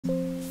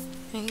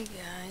Hey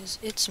guys,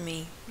 it's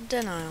me,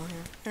 Denial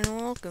here, and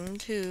welcome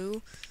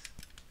to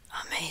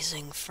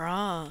Amazing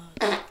Frog.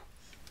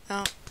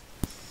 Oh,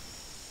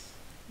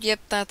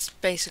 yep, that's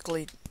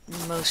basically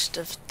most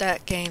of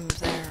that game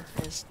there,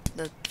 is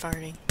the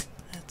farting.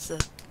 There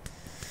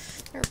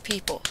are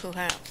people who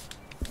have,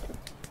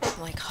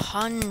 like,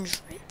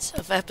 hundreds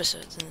of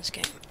episodes in this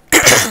game.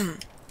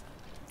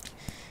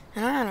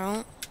 And I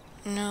don't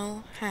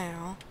know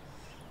how,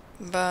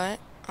 but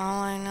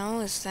all I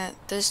know is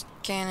that this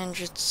cannon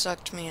just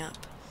sucked me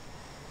up.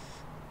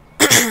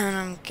 And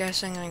I'm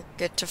guessing I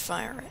get to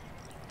fire it.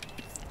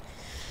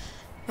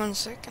 1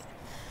 second.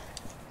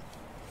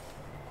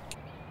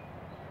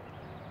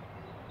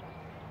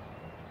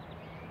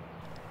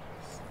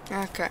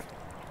 Okay.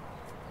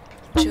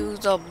 To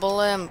the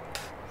blimp.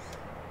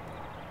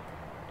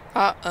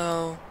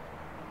 Uh-oh.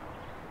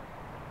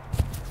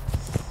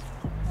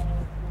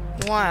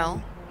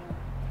 Well.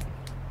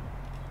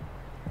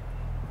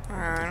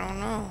 I don't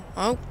know.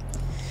 Oh.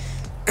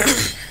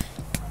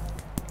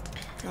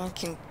 I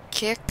can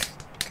kick.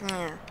 Come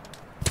here.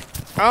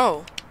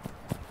 Oh.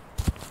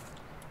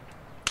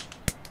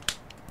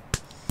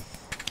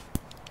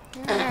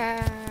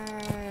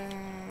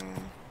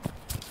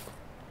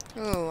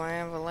 Ooh, I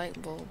have a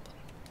light bulb.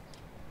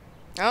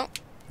 Oh,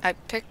 I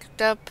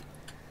picked up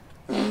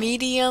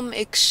medium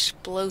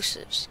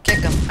explosives.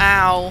 Kick 'em.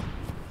 Ow.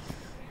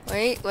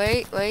 Wait.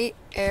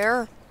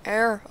 Air,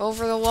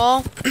 over the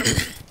wall.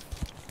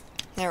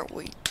 There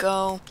we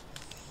go.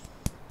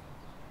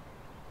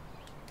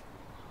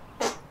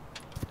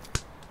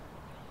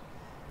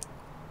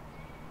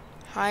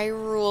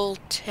 Hyrule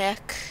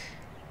Tech.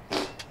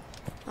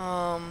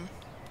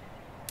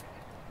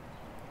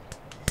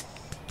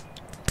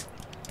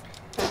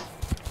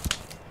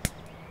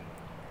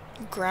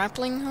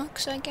 Grappling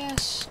hooks, I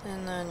guess,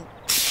 and then.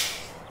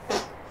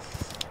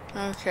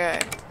 Okay.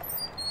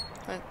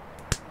 What?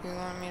 You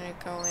want me to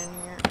go in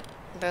here?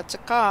 That's a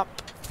cop.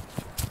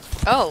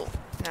 Oh,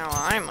 now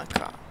I'm a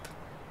cop.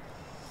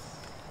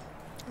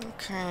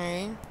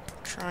 Okay.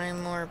 Try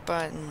more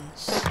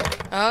buttons.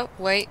 Oh,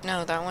 wait,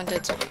 no, that one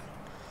did something.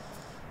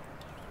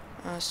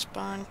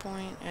 Spawn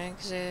point,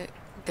 exit,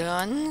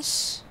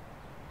 guns,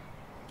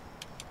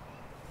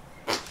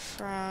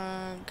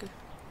 frog,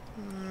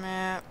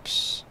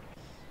 maps,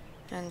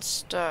 and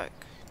stuck.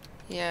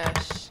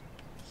 Yes.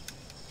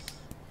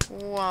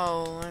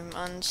 Whoa, I'm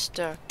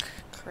unstuck.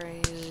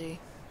 Crazy.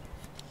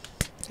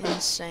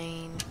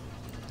 Insane.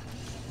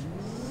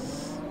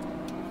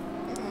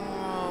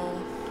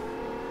 Whoa.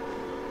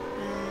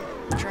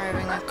 I'm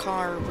driving a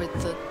car with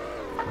the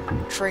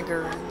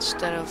trigger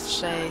instead of,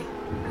 say,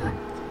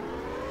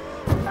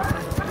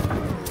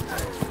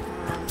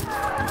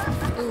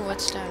 ooh,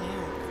 what's down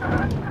here?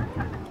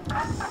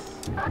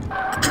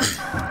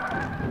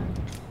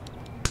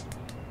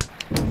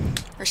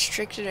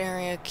 Restricted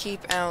area,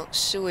 keep out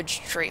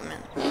sewage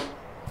treatment.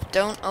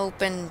 Don't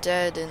open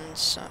dead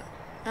inside.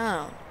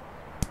 Oh.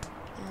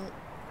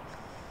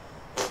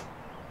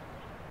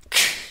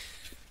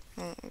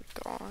 Oh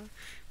gosh.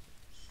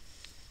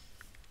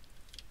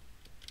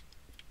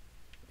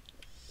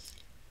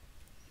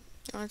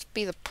 Let's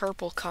be the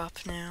purple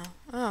cop now.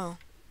 Oh.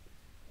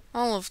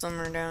 All of them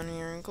are down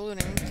here,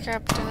 including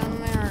Captain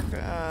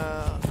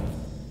America.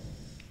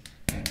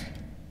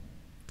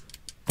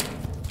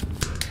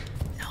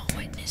 No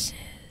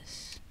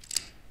witnesses.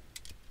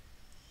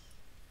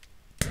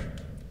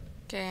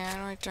 Okay, how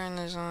do I turn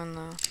this on,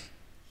 though?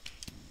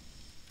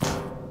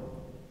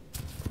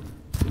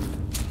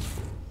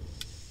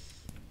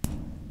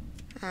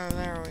 Oh,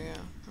 there we go.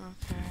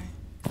 Okay.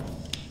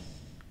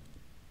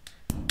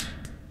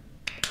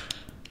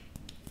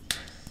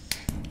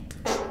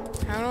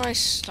 How do I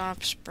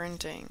stop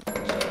sprinting?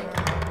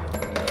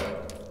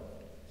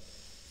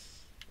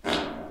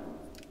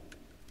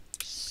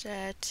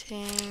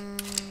 Settings.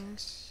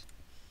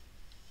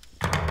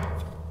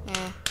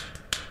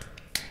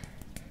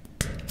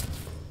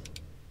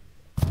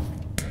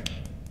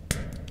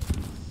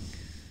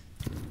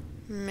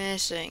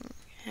 Missing.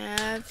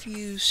 Have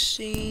you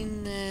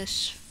seen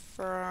this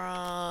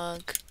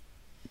frog?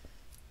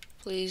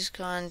 Please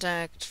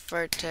contact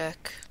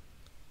Vertec.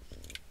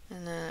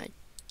 And then I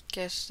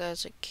guess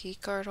that's a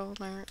keycard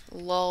holder.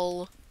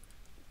 Lol.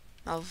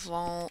 A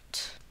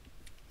vault.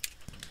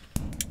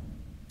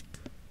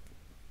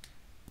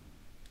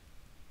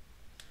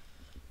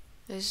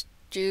 This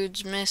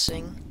dude's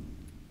missing.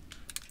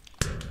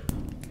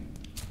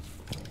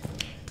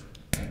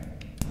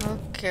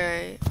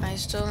 Okay, I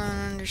still don't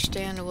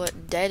understand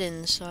what dead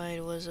inside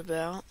was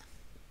about.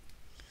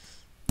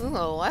 Ooh,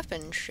 a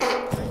weapon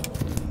shipment.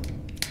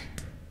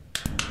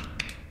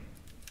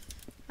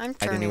 I'm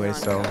turning anyway, on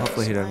so guns.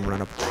 hopefully he doesn't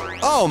run up.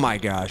 Oh my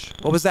gosh!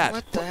 What was that?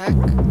 What the heck?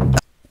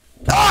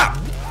 Ah!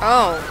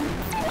 Oh.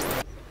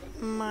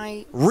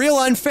 My Real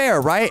unfair,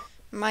 right?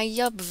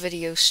 Yub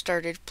video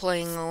started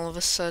playing all of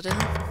a sudden.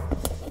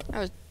 That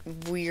was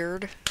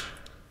weird.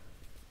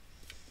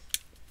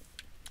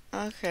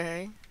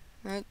 Okay.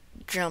 That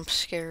jump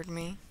scared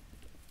me.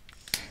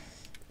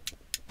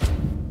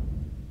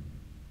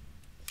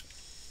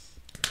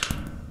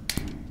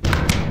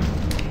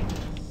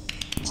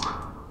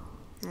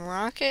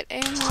 rocket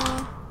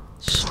ammo,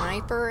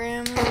 sniper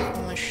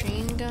ammo,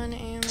 machine gun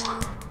ammo,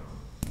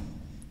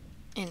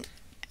 an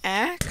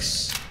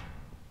axe,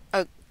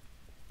 a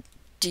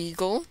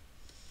deagle.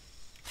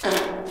 I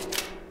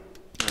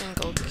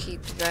think I'll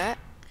keep that.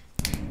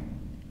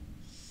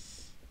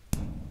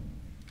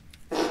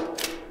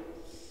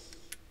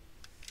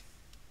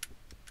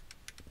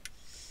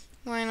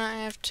 Why not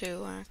have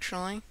two,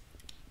 actually?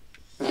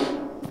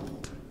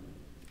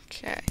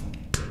 Okay.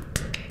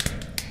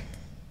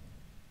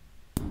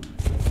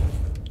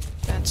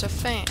 That's a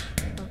fan.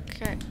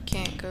 Okay,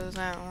 can't go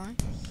that way.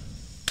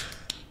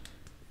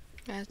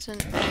 That's an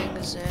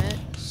exit,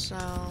 so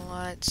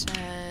let's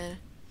head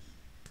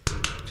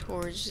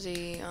towards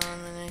the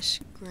ominous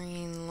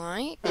green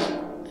light,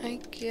 I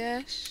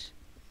guess.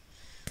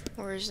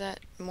 Or is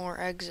that more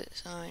exit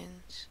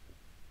signs?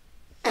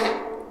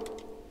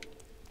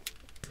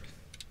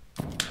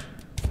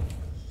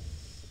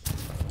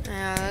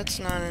 Yeah, that's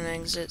not an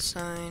exit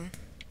sign.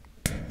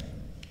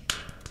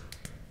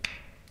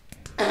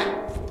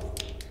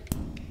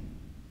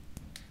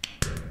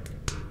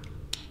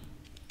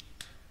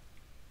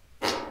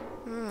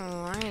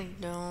 Oh, I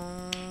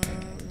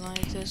don't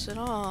like this at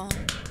all.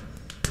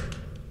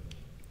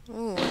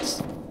 Ooh,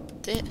 what's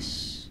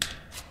this?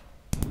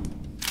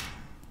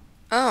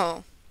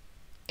 Oh,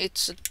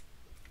 it's a...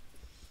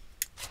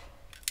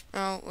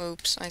 Oh,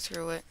 oops, I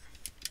threw it.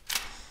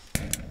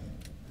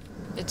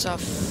 It's a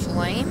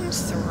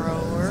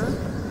flamethrower,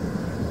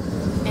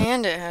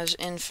 and it has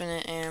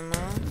infinite ammo.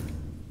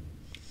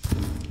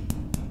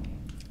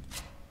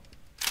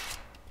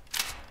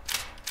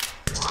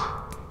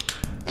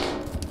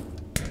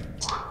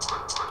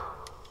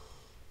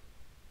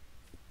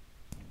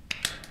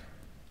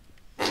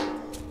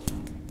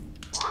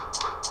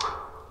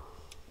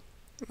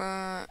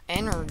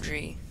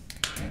 Energy.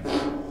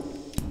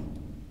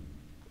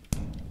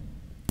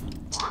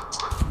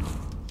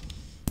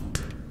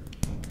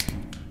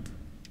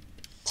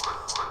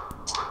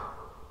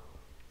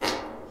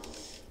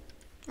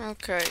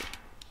 Okay.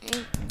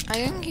 I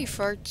think he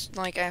farts,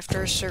 like,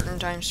 after a certain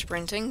time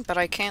sprinting, but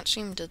I can't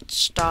seem to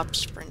stop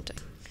sprinting.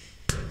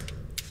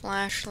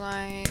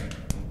 Flashlight.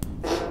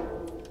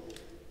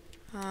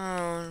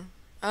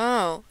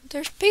 Oh,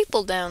 there's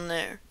people down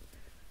there.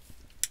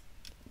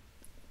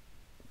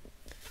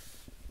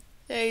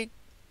 Hey,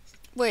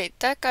 wait,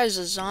 that guy's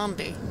a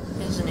zombie,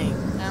 isn't he?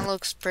 That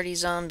looks pretty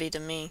zombie to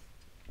me.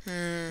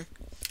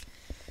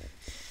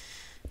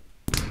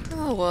 Oh,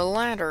 a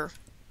ladder.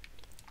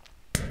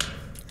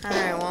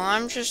 Alright, well,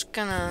 I'm just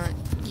gonna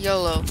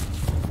YOLO.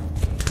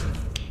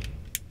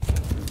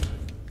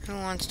 Who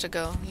wants to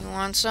go? You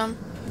want some?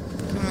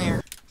 Come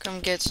here. Come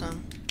get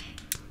some.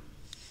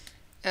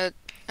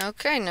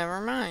 Okay,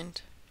 never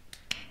mind.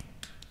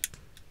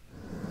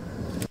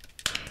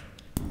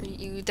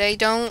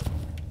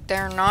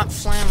 They're not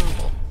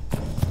flammable.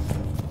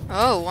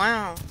 Oh,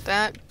 wow.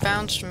 That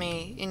bounced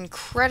me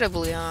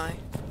incredibly high.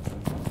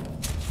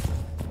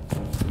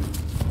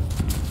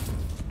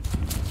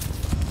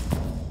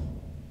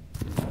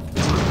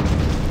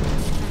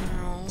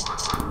 Ow.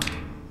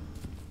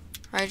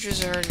 I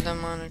just heard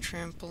them on a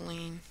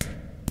trampoline.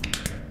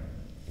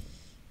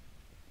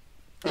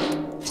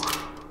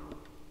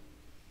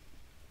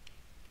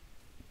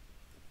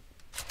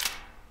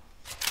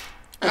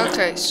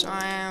 Okay, so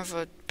I have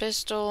a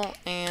pistol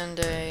and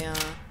a,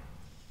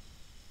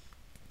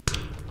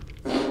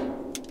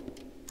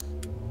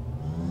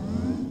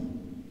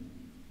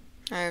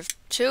 I have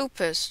two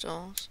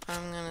pistols.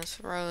 I'm gonna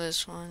throw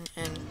this one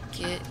and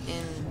get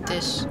in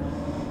this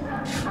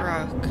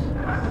truck.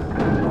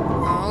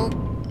 Oh.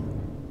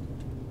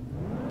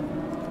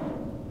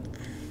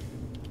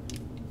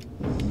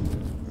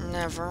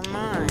 Never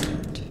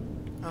mind.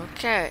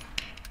 Okay.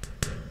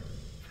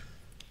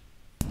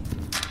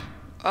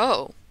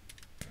 Oh.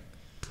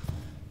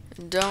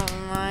 Don't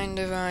mind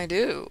if I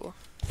do.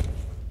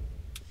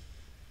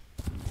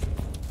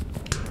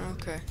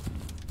 Okay.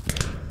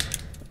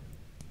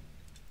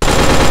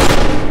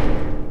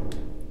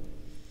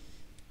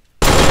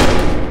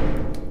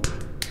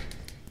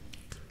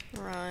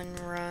 Run,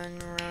 run,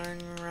 run,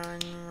 run,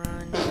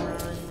 run,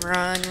 run,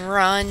 run,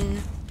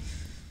 run.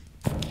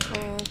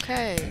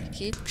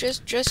 Okay,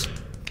 just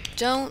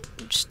don't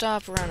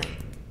stop running.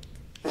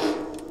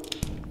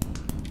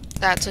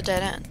 That's a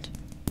dead end.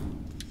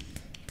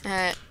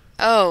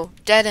 Oh,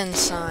 dead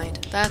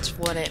inside. That's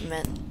what it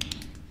meant.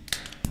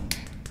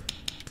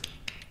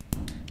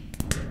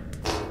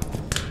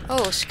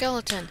 Oh, a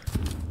skeleton.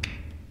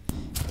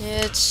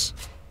 It's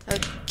a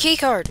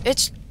keycard.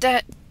 It's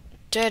that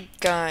dead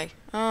guy.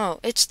 Oh,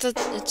 it's the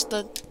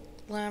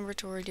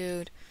laboratory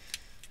dude.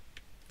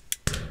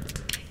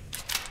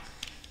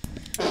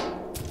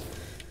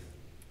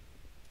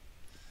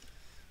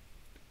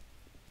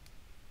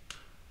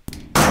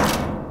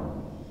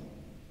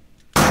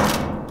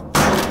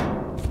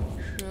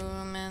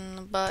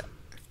 But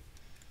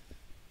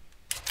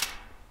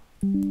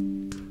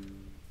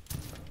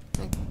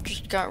I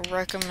just got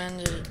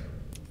recommended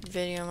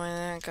video by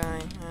that guy.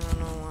 I don't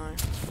know why.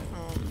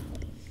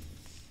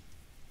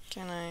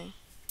 Can I?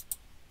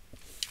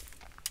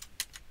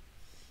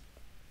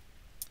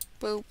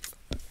 Boop.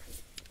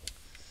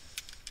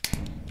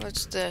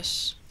 What's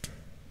this?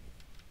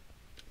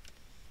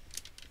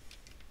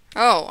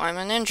 Oh, I'm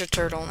a Ninja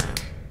Turtle now.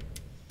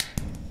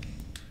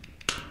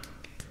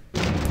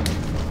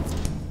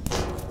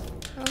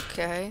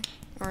 Okay.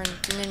 Or a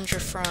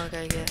Ninja Frog,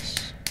 I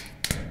guess.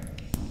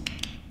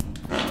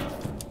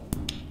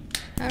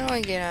 How do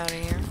I get out of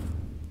here?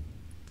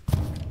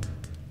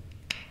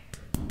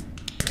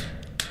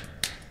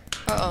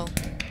 Uh-oh.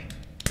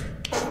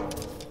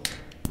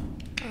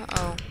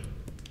 Uh-oh.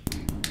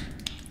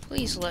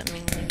 Please let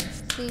me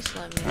leave. Please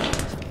let me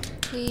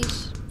leave.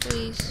 Please,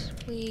 please,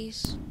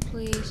 please,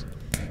 please.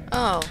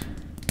 Oh.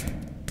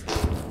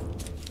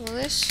 Well,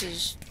 this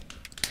is...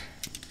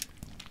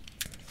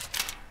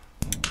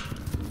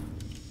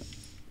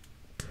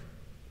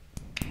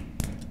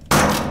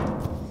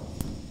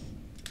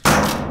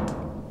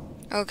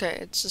 Okay,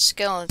 it's a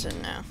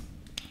skeleton now.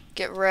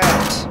 Get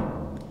wrecked.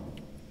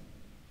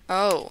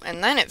 Oh,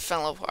 and then it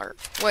fell apart.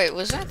 Wait,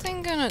 was that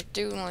thing gonna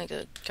do like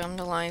a come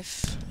to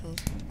life?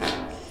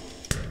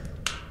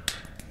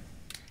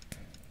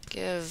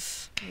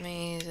 Give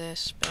me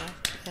this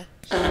back.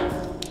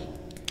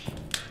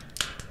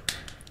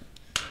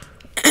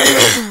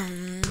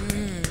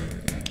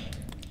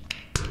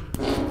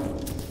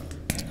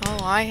 Oh,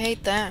 I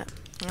hate that.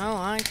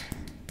 Oh,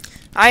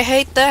 I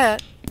hate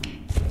that.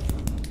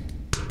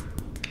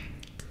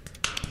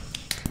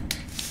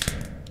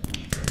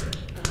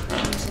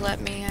 Please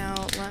let me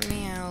out, let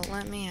me out,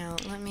 let me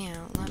out, let me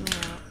out, let me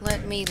out.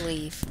 Let me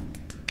leave.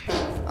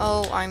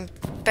 Oh, I'm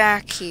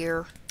back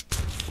here.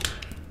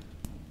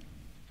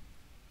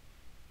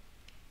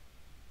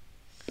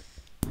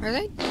 Are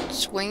they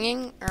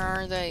swinging, or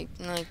are they,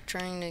 like,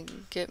 trying to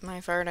get my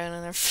fart out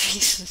of their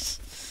faces?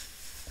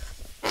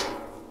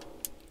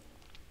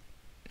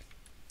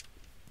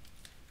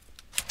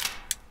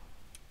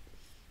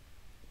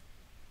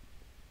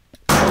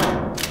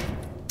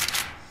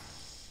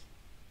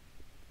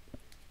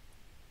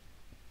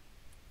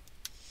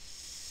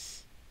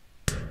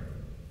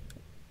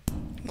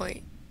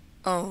 Wait.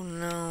 Oh,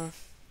 no.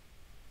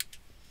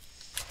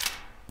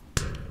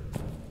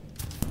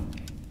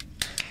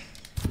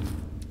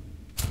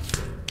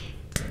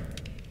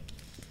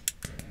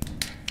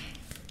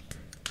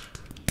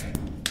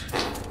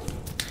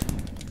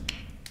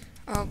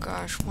 Oh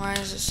gosh, why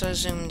is it so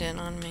zoomed in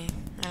on me?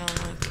 I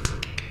don't like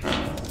it.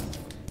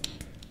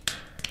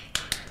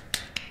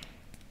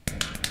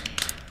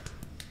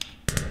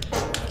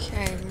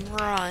 Okay,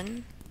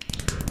 run.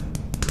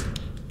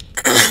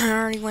 I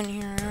already went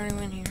here, I already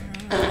went here,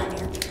 I already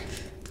went here.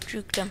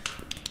 Juked him.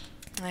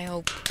 I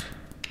hope.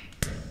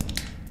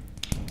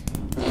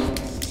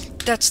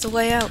 That's the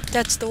way out,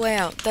 that's the way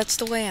out, that's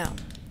the way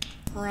out.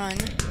 Run.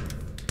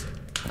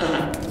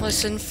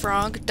 Listen,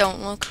 frog,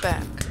 don't look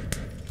back.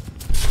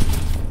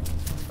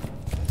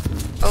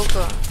 Oh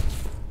god.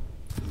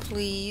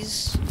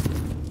 Please.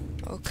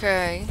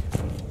 Okay.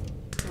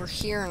 We're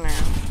here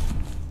now.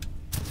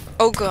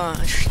 Oh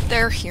gosh,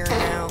 they're here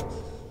now.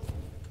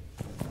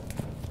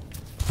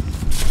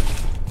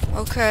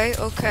 Okay,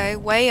 okay,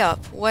 way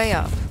up, way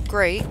up.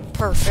 Great,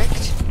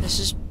 perfect. This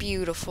is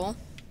beautiful.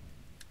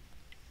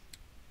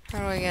 How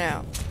do I get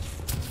out?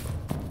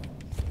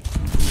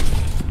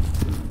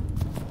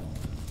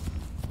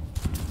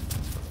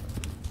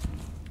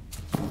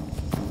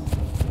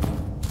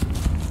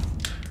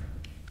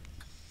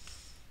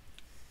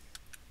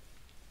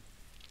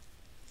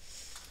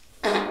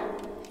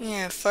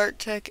 Yeah,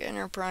 FartTech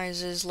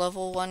Enterprises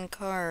level 1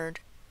 card.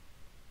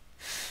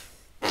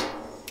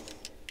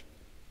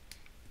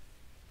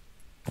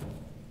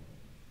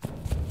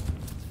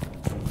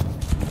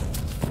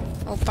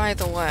 Oh, by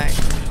the way,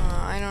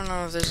 I don't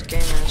know if this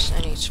game has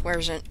any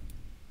swears in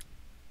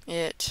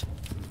it.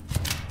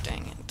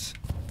 Dang it.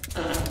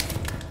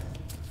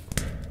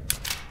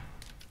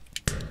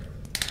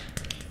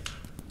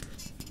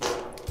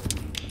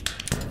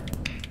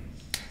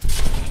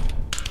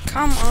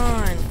 Come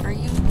on, are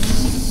you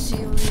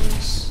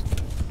serious?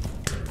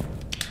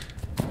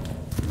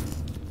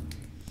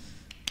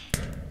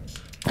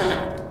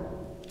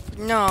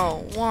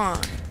 No,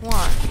 why?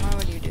 Why? Why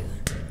would you do that?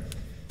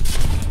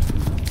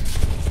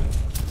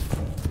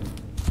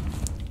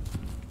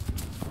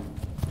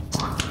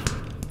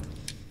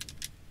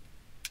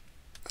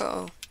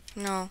 Uh-oh.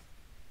 No.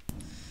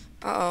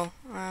 Uh-oh.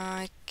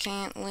 I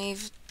can't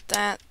leave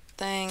that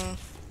thing.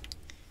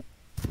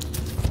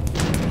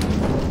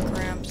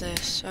 Grab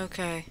this.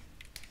 Okay.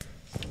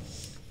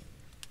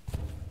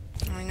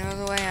 I know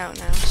the way out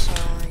now, so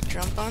I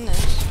jump on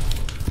this.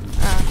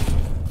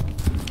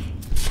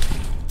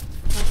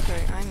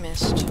 Okay, I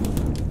missed.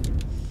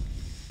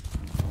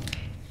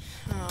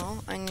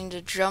 Oh, I need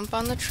to jump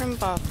on the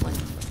trimboplin.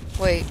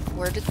 Wait,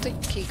 where did the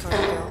keycard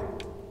go?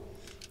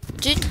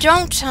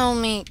 Don't tell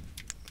me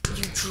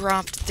you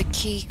dropped the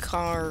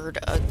keycard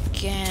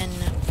again.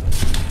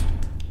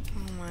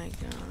 Oh my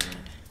god.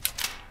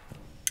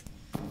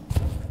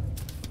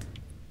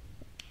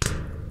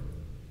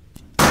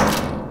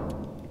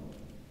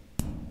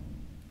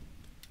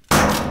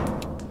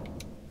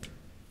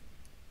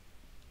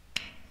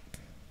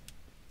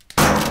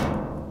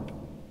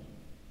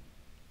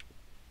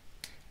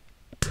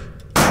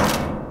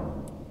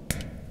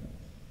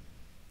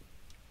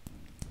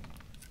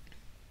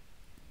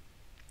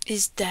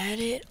 Is that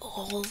it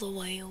all the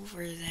way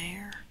over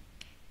there?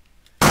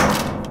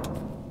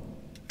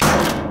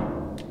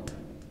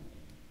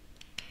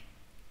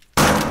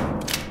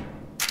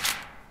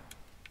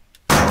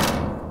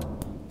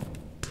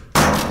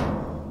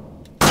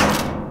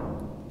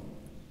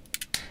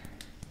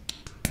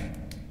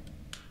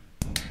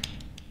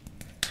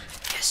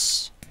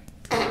 Yes.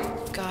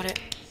 Got it.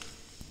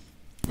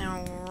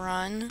 Now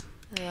run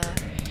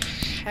the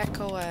heck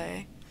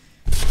away.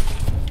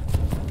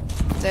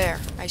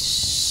 There. I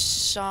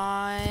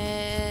saw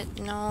it.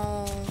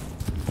 No.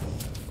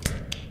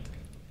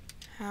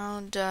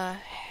 How the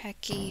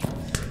hecky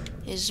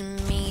is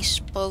me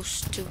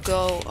supposed to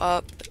go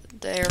up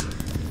there?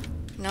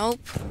 Nope.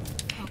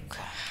 Okay.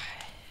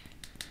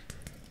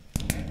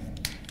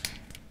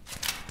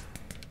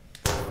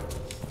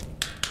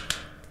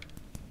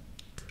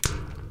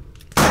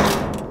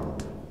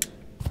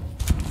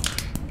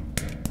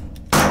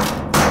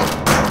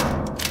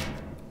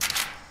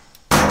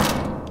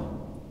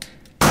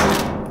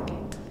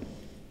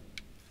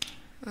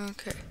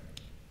 Okay.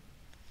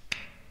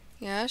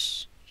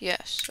 Yes.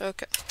 Yes.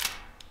 Okay.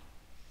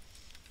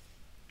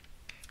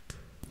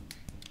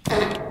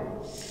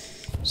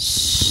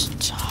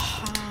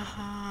 Stop.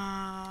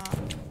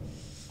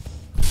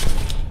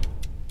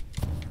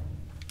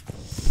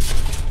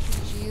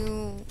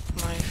 You,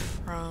 my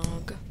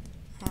frog,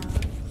 are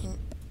an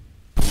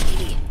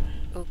idiot.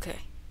 Okay.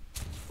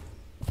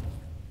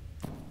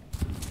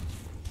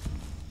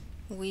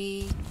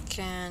 We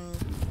can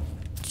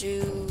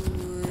do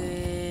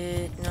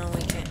it. No,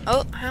 we can't.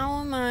 Oh, how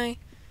am I?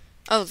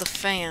 Oh, the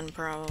fan,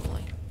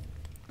 probably.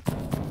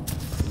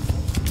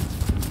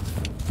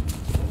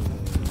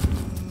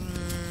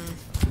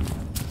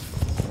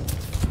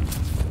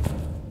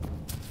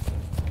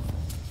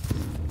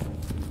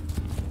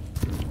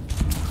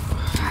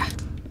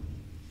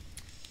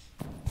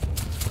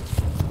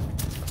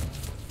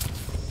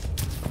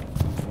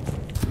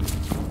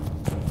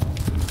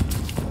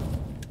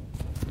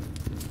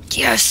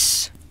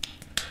 Yes!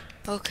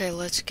 Okay,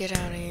 let's get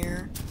out of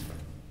here.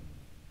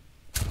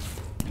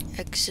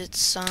 Exit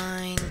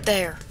sign.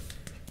 There.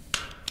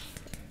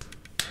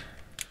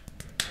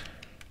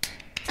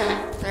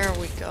 There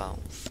we go.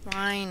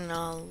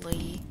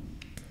 Finally.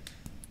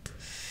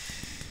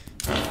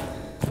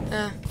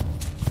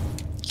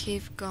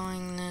 Keep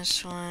going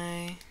this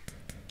way.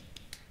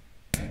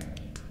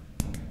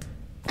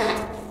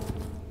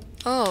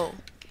 Oh.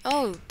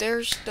 Oh,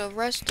 there's the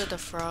rest of the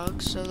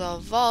frogs, so the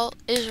vault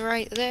is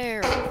right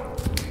there.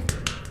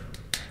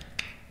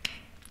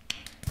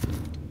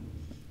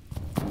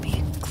 Be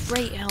a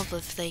great help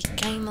if they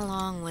came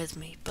along with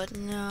me, but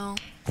no.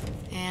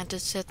 I had to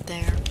sit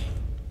there.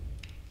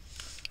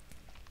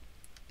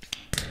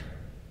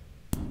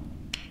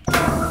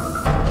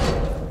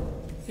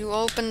 You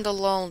opened the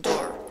lull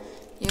door.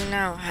 You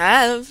now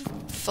have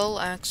full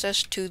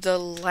access to the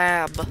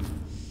lab.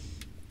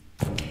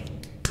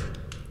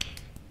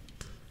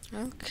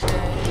 Okay.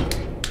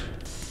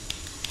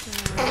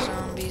 There are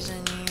zombies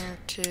in here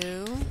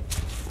too.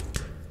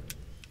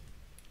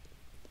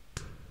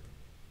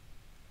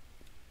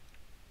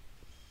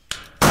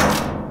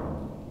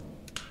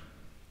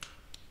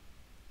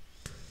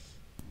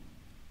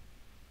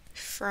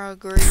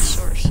 Frog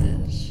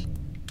resources.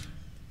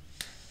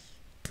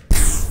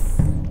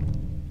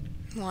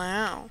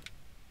 Wow.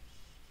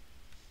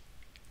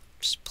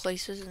 This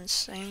place is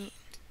insane.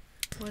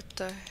 What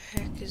the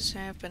heck is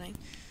happening?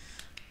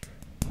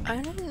 I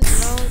didn't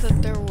know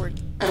that there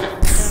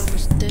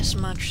was this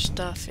much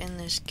stuff in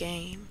this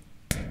game.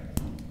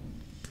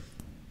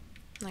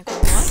 Like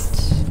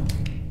what?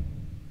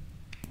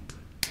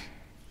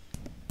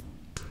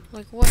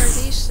 Like what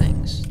are these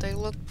things? They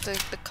look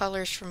like the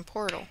colors from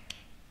Portal.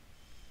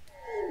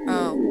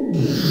 Oh.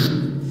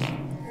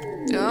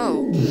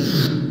 Oh.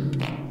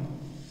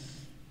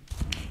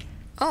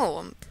 Oh,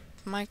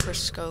 a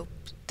microscope.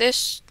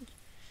 This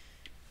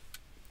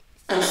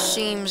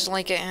seems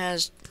like it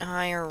has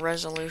higher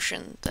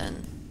resolution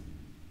than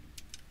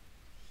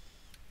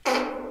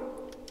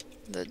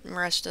the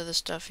rest of the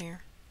stuff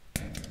here.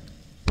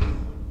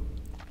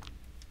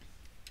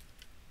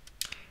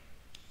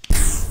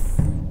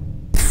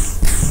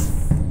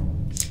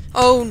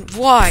 Oh,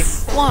 why?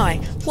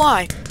 Why?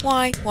 Why?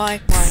 Why? Why?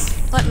 Why?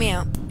 Let me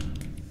out.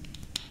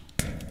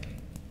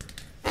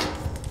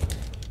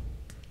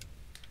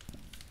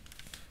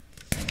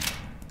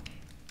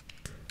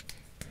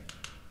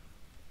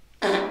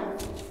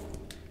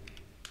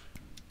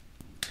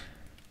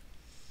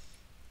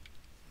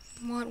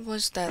 What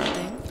was that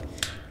thing?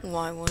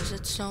 Why was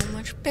it so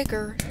much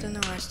bigger than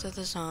the rest of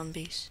the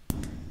zombies?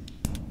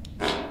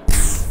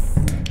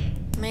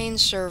 Main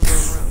server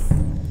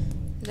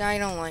room. I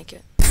don't like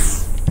it.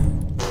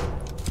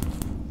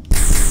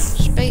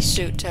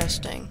 Spacesuit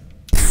testing.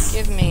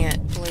 Give me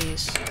it,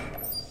 please.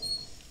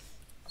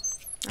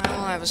 I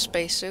will have a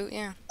spacesuit,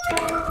 yeah.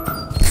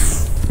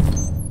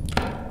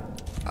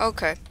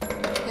 Okay,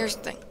 here's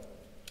the thing.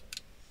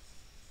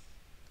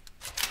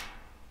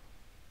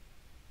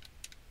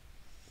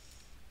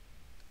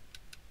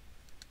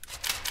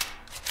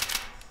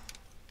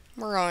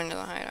 We're going to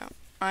the hideout.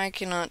 I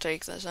cannot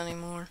take this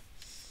anymore.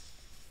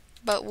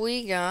 But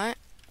we got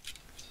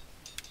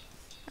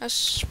a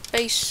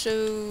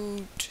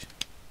spacesuit.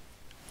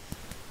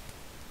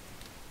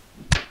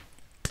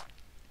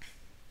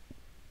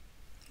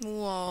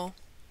 Whoa.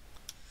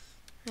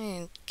 I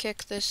can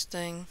kick this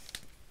thing.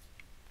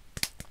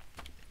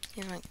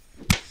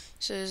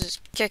 So this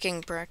is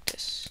kicking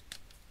practice.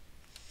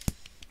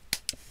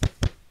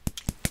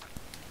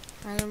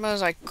 I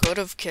suppose I could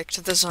have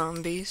kicked the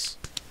zombies.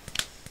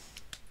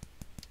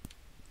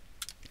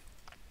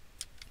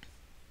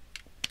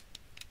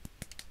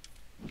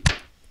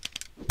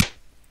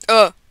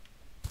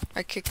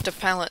 I kicked a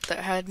pallet that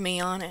had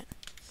me on it.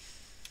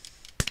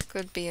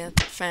 Could be a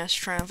fast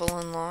travel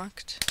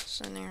unlocked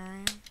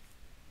scenario.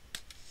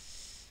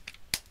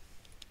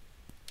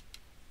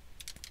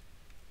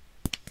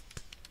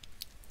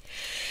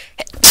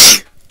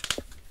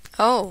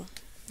 Oh,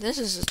 this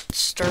is a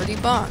sturdy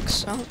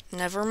box. Oh,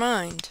 never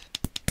mind.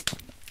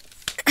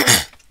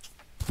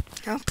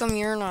 How come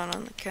you're not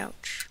on the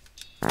couch?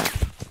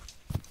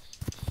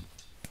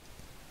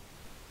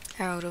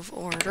 Out of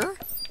order?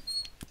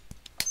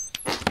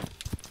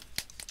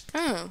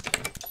 Oh,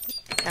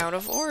 out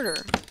of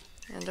order.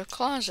 And a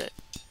closet.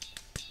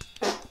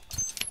 Look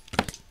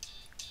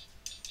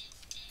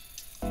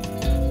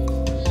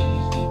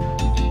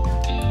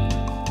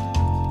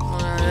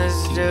at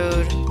this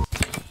dude.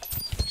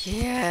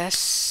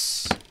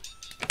 Yes.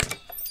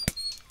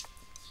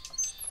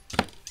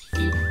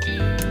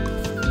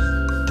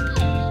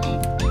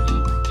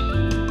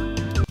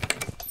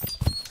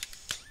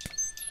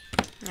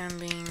 I'm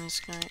being this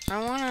guy. I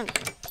want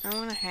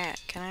a hat.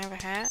 Can I have a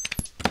hat?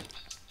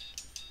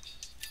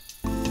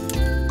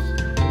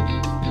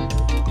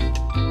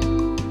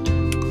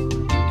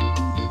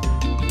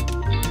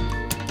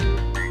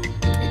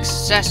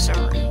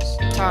 Accessories.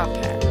 Top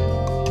hat.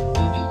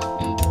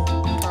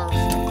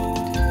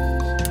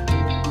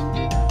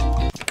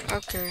 Perfect.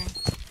 Okay.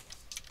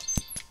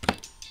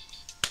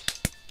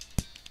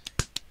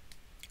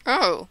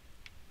 Oh.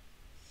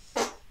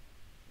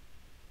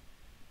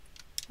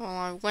 Well,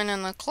 I went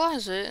in the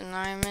closet and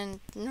I'm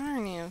in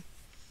Narnia.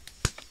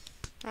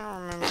 I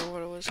don't remember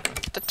what it was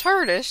called. The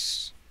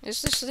TARDIS?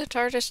 Is this the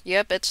TARDIS?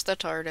 Yep, it's the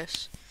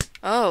TARDIS.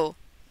 Oh.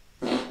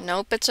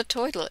 Nope, it's a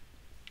toilet.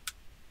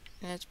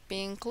 And it's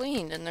being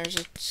cleaned, and there's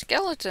a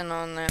skeleton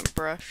on that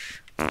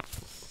brush.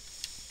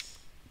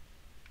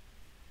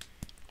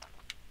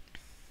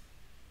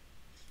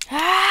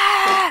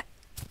 Ah!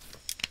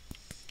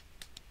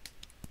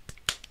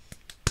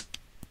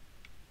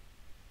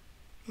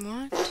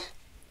 What?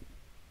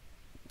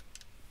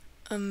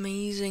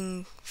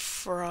 Amazing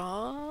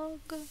frog?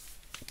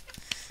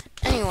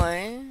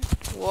 Anyway,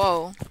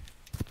 whoa.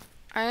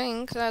 I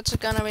think that's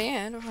gonna be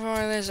it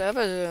for this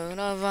episode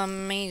of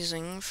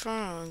Amazing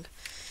Frog.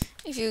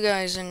 If you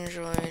guys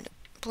enjoyed,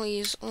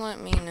 please let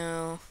me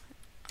know.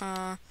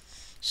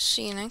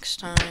 See you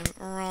next time.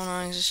 Roll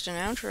non-existent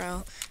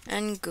outro,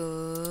 and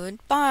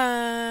goodbye.